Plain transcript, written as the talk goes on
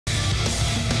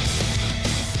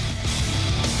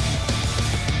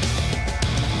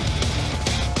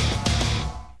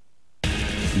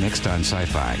Next on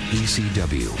Sci-Fi,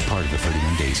 ECW, part of the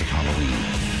 31 Days of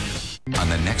Halloween. On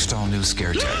the next all-new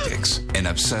Scare Tactics, an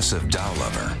obsessive doll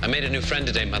lover I made a new friend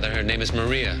today, Mother. Her name is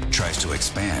Maria. tries to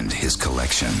expand his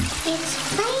collection.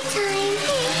 It's playtime.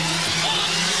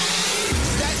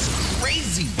 That's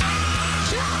crazy.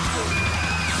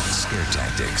 Scare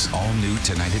Tactics, all new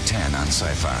tonight at 10 on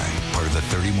Sci-Fi, part of the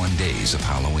 31 Days of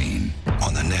Halloween.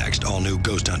 On the next all-new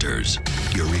Ghost Hunters,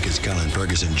 Eureka's Kellen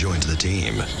Ferguson joins the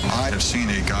team I have seen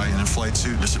a guy in a flight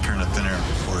suit disappear into thin air.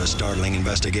 for a startling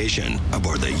investigation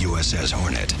aboard the USS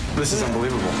Hornet. This is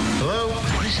unbelievable. Hello?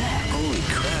 What is that? Holy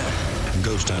crap.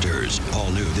 Ghost Hunters,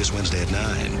 all new this Wednesday at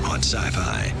 9 on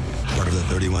Sci-Fi, part of the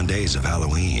 31 Days of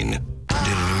Halloween.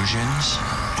 Delusions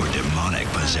or demonic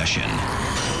possession?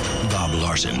 Bob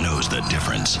Larson knows the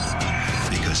difference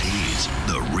because he's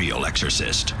the real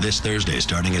exorcist. This Thursday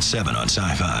starting at 7 on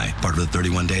Sci-Fi, part of the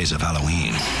 31 Days of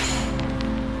Halloween.